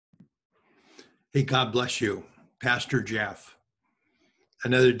Hey, God bless you. Pastor Jeff.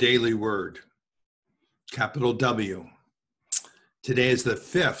 Another daily word, capital W. Today is the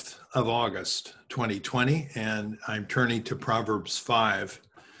 5th of August, 2020, and I'm turning to Proverbs 5,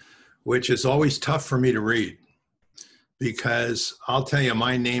 which is always tough for me to read because I'll tell you,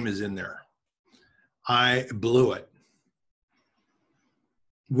 my name is in there. I blew it.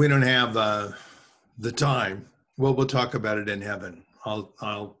 We don't have the time. Well, we'll talk about it in heaven.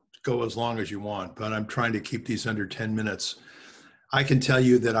 I'll go as long as you want, but I'm trying to keep these under 10 minutes. I can tell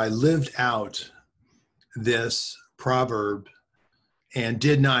you that I lived out this proverb and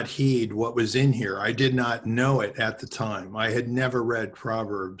did not heed what was in here. I did not know it at the time. I had never read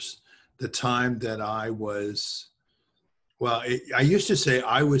Proverbs the time that I was, I used to say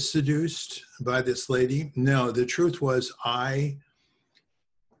I was seduced by this lady. No, the truth was I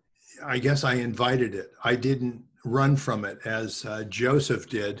guess I invited it. I didn't run from it as Joseph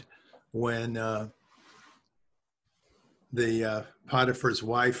did when the Potiphar's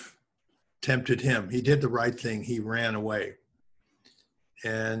wife tempted him. He did the right thing. He ran away.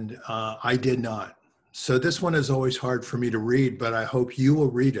 And I did not. So this one is always hard for me to read, but I hope you will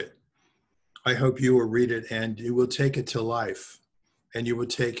read it. I hope you will read it and you will take it to life and you will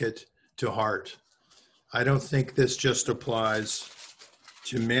take it to heart. I don't think this just applies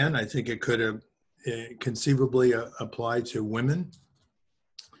to men. I think it could have conceivably applied to women,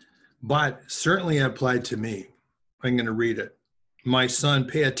 but certainly it applied to me. I'm going to read it. My son,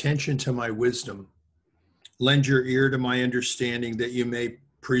 pay attention to my wisdom. Lend your ear to my understanding that you may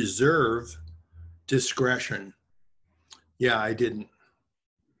preserve discretion. Yeah, I didn't.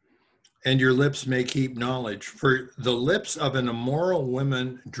 And your lips may keep knowledge. For the lips of an immoral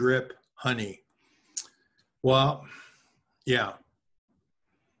woman drip honey. Well, yeah.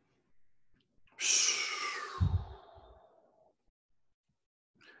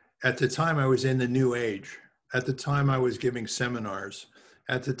 At the time I was in the New Age. At the time I was giving seminars.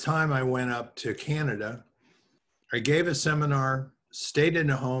 At the time I went up to Canada. I gave a seminar, stayed in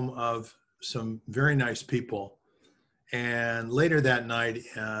a home of some very nice people. And later that night,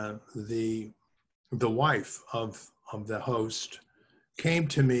 the wife of the host came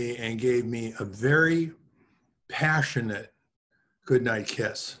to me and gave me a very passionate goodnight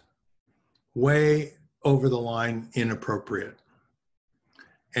kiss. Way over the line, inappropriate.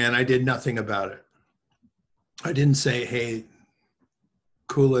 And I did nothing about it. I didn't say, hey,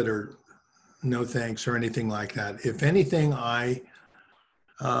 cool it or no thanks or anything like that. If anything, I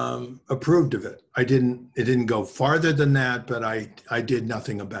approved of it. It didn't go farther than that, but I did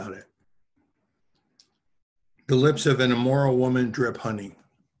nothing about it. The lips of an immoral woman drip honey.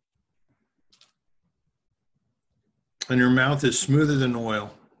 And her mouth is smoother than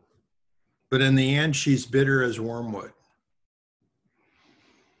oil. But in the end, she's bitter as wormwood.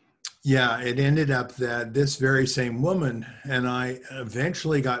 Yeah, it ended up that this very same woman and I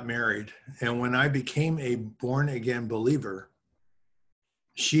eventually got married. And when I became a born-again believer,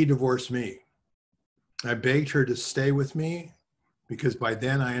 she divorced me. I begged her to stay with me because by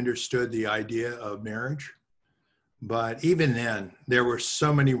then I understood the idea of marriage. But even then, there were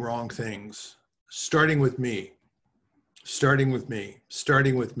so many wrong things, starting with me,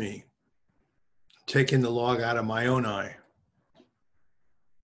 taking the log out of my own eye.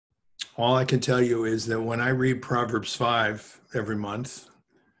 All I can tell you is that when I read Proverbs 5 every month,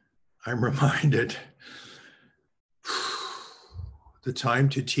 I'm reminded the time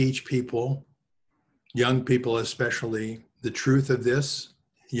to teach people, young people especially, the truth of this,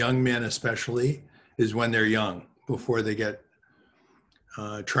 young men especially, is when they're young, before they get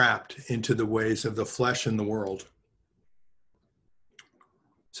trapped into the ways of the flesh and the world.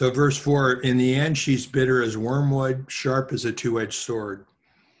 So verse 4, in the end, she's bitter as wormwood, sharp as a two-edged sword.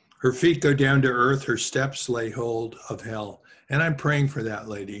 Her feet go down to earth, her steps lay hold of hell. And I'm praying for that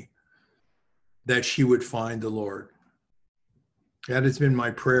lady, that she would find the Lord. That has been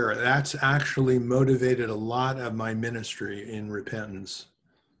my prayer. That's actually motivated a lot of my ministry in repentance,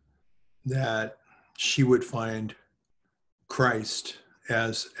 that she would find Christ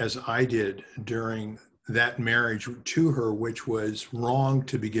as I did during that marriage to her, which was wrong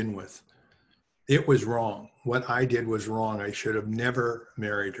to begin with. It was wrong. What I did was wrong. I should have never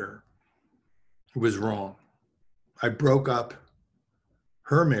married her. It was wrong. I broke up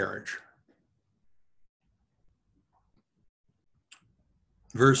her marriage.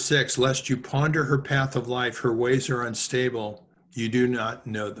 Verse 6, lest you ponder her path of life, her ways are unstable, you do not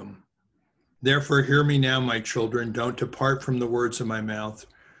know them. Therefore, hear me now, my children, don't depart from the words of my mouth.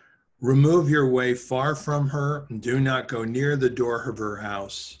 Remove your way far from her, and do not go near the door of her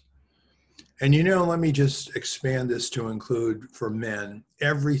house. And let me just expand this to include for men,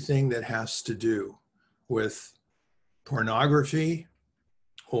 everything that has to do with pornography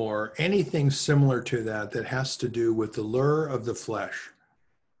or anything similar to that has to do with the lure of the flesh.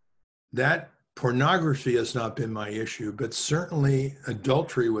 That pornography has not been my issue, but certainly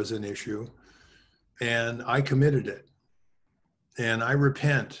adultery was an issue, and I committed it. And I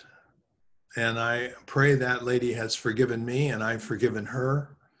repent, and I pray that lady has forgiven me, and I've forgiven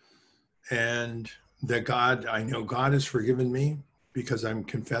her, and that I know God has forgiven me because I'm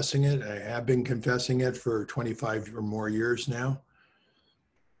confessing it. I have been confessing it for 25 or more years now.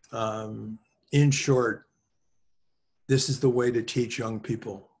 In short, this is the way to teach young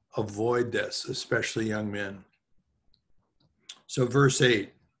people. Avoid this, especially young men. So verse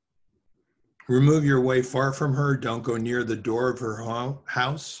 8, remove your way far from her. Don't go near the door of her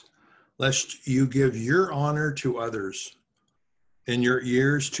house, lest you give your honor to others and your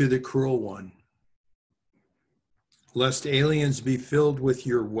ears to the cruel one. Lest aliens be filled with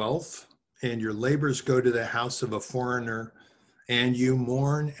your wealth and your labors go to the house of a foreigner and you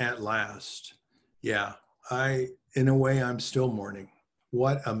mourn at last. Yeah, in a way, I'm still mourning.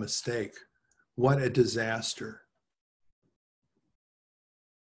 What a mistake. What a disaster.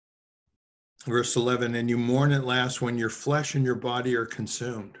 Verse 11, and you mourn at last when your flesh and your body are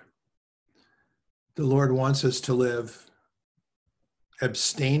consumed. The Lord wants us to live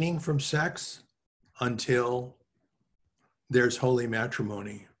abstaining from sex until there's holy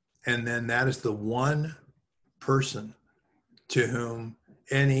matrimony. And then that is the one person to whom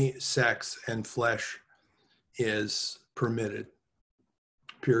any sex and flesh is permitted,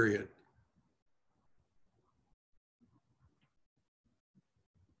 period.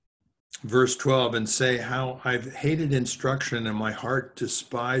 Verse 12, and say how I've hated instruction and my heart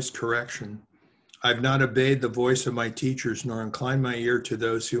despised correction. I've not obeyed the voice of my teachers, nor inclined my ear to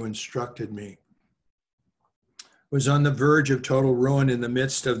those who instructed me. Was on the verge of total ruin in the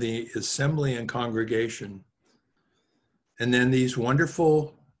midst of the assembly and congregation. And then these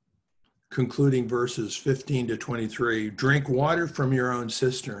wonderful concluding verses 15 to 23, drink water from your own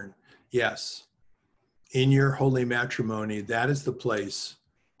cistern. Yes, in your holy matrimony, that is the place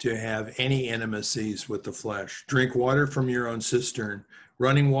to have any intimacies with the flesh. Drink water from your own cistern,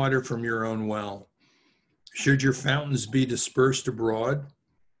 running water from your own well. Should your fountains be dispersed abroad,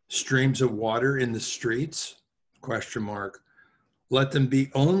 streams of water in the streets? ? Let them be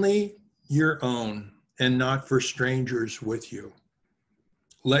only your own and not for strangers with you.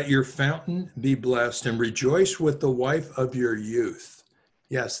 Let your fountain be blessed and rejoice with the wife of your youth.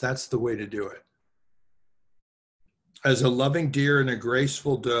 Yes, that's the way to do it. As a loving deer and a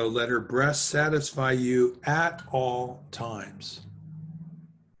graceful doe, let her breast satisfy you at all times.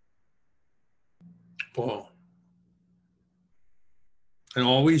 Oh. And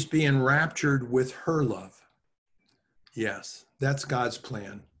always be enraptured with her love. Yes, that's God's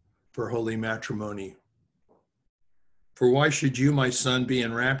plan for holy matrimony. For why should you, my son, be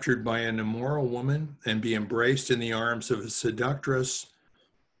enraptured by an immoral woman and be embraced in the arms of a seductress?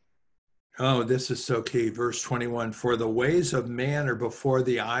 Oh, this is so key. Verse 21, for the ways of man are before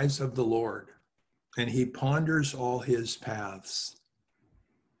the eyes of the Lord, and he ponders all his paths.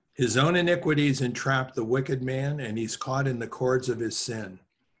 His own iniquities entrap the wicked man, and he's caught in the cords of his sin.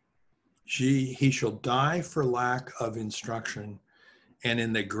 He shall die for lack of instruction, and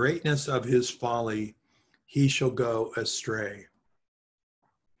in the greatness of his folly, he shall go astray.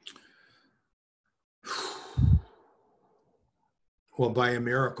 Well, by a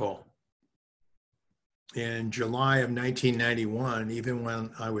miracle, in July of 1991, even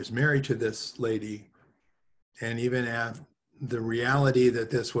when I was married to this lady, and even at the reality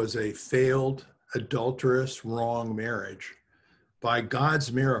that this was a failed, adulterous, wrong marriage, by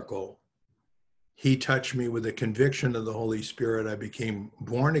God's miracle, he touched me with the conviction of the Holy Spirit. I became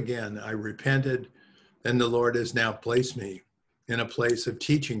born again. I repented, and the Lord has now placed me in a place of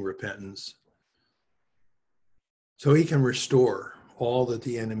teaching repentance so he can restore all that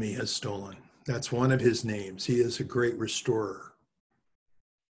the enemy has stolen. That's one of his names. He is a great restorer.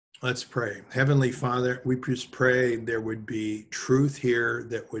 Let's pray. Heavenly Father, we just pray there would be truth here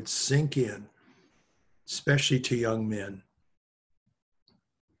that would sink in, especially to young men,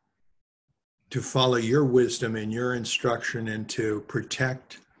 to follow your wisdom and your instruction and to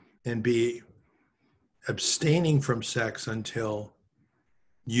protect and be abstaining from sex until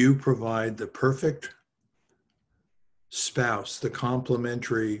you provide the perfect spouse, the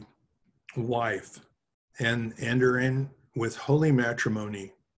complementary wife, and enter in with holy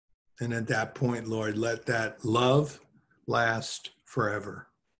matrimony. And at that point, Lord, let that love last forever.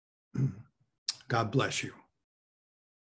 God bless you.